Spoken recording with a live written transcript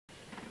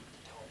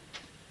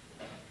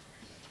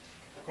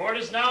Court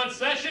is now in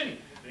session.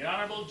 The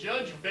Honorable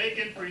Judge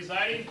Bacon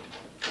presiding.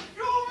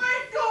 You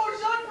make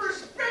those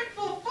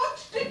unrespectful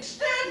fucksticks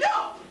stand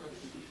up!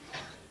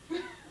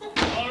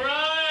 All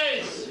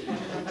rise.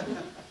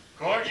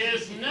 Court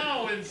is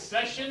now in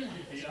session.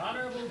 The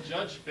Honorable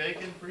Judge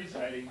Bacon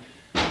presiding.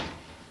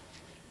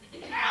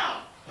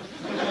 Ow!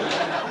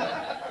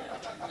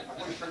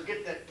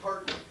 Forget that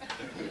part.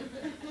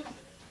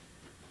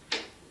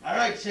 All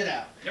right, sit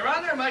down. Your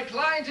Honor, my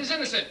client is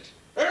innocent.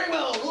 Very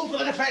well, rule for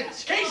the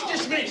defense. Case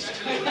dismissed.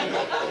 We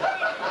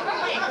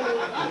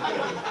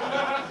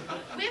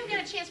haven't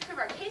got a chance to prove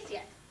our case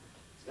yet.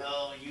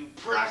 So, you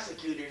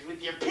prosecutors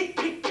with your pick.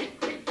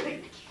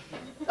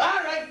 All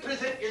right,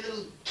 present your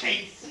little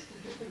case.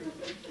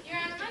 Your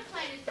Honor, my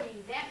client is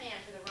suing that man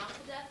for the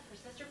wrongful death of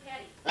her sister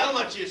Patty. How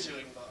much you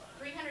suing for?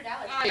 $300.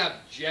 I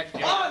object.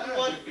 Your On Honor.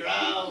 what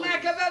ground?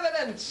 Lack of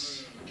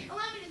evidence. Allow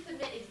me to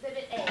submit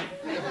Exhibit A.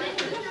 My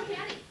client's sister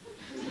Patty.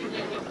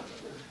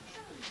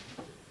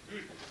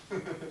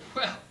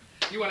 Well,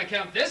 you want to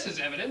count this as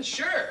evidence?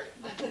 Sure.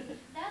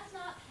 That's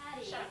not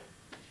Patty. Shut up.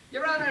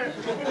 Your Honor,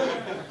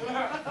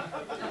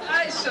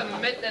 I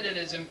submit that it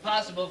is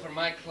impossible for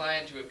my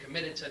client to have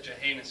committed such a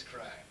heinous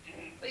crime.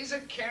 He's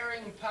a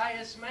caring,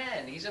 pious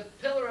man. He's a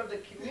pillar of the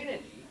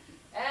community,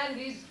 and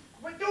he's...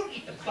 Well, don't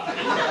eat the body.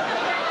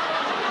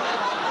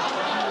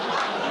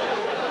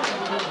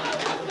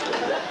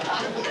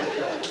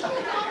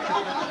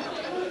 I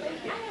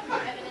have more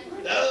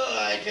evidence. No,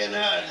 I can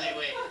hardly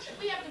wait.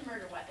 We have the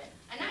murder weapon,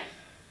 a knife.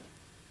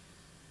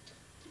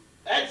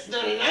 That's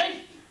not a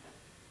knife.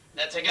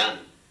 That's a gun.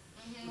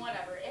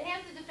 Whatever. It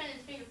has the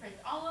defendant's fingerprints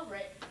all over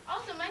it.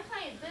 Also, my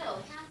client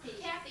Bill,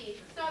 Kathy,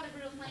 saw the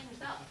brutal flame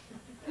herself.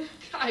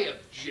 I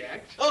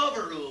object.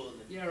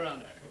 Overruled. Your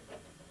Honor,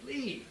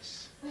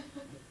 please.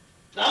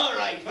 All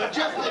right, but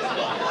just this one.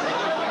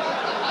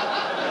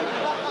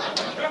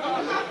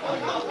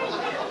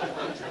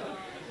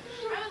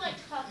 I would like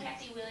to call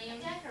Kathy William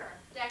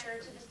Decker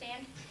to the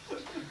stand.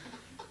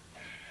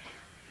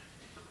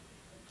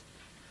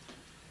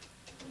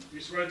 You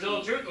swear to tell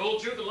the truth, the whole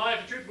truth, and lie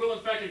if the truth will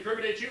in fact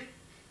incriminate you?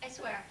 I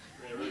swear.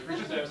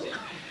 Kathy,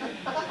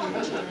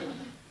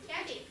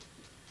 Kathy,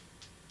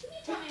 can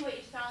you tell me what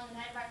you saw on the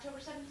night of October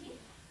 17th?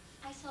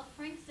 I saw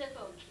Frank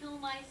Zippo kill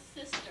my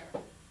sister.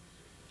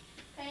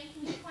 Okay,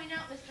 can you point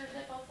out Mr.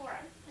 Zippo for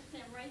us? That's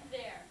him right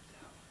there.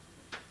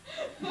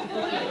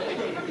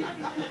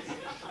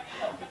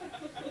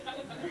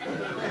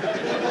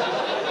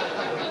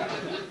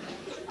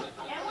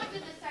 And what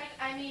did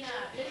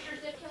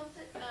Mr. Zip kill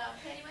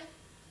Patty with?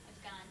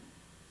 It's gone.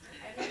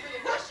 I have no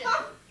further questions.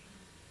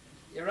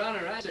 Your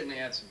Honor, I certainly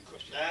have some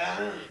questions.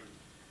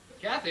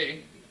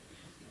 Kathy,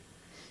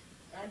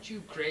 aren't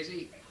you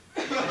crazy?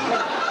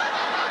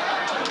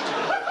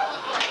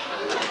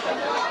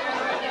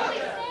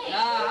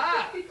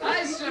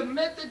 I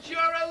submit that you're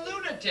a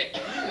lunatic. I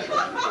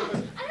don't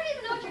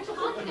even know what you're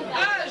talking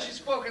about. She's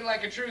spoken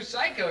like a true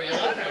psycho, Your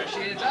Honor.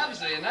 She is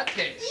obviously a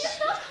nutcase. Will you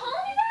stop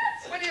calling me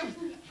that? What do you...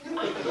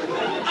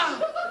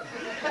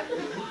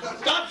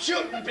 Stop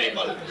shooting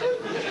people.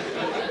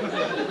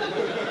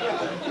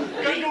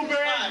 Go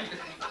back.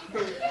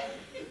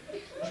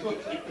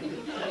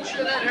 I'm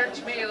sure that hurts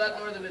me a lot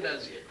more than it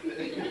does you.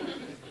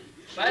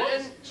 But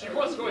She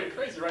was going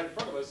crazy right in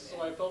front of us,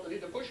 so I felt the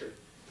need to push her.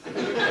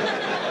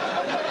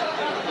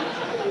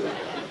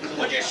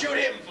 What'd you shoot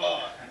him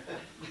for?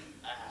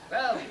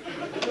 well,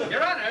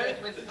 Your Honor,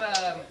 with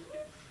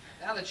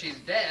now that she's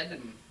dead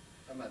and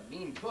from a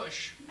mean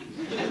push,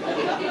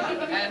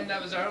 and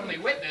that was our only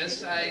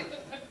witness, I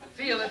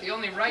feel that the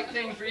only right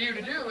thing for you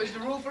to do is to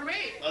rule for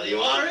me. Well,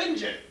 you are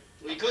injured.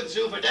 We could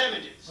sue for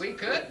damages. We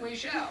could, we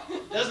shall.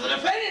 Does the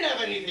defendant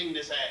have anything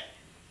to say?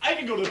 I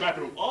can go to the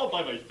bathroom all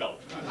by myself.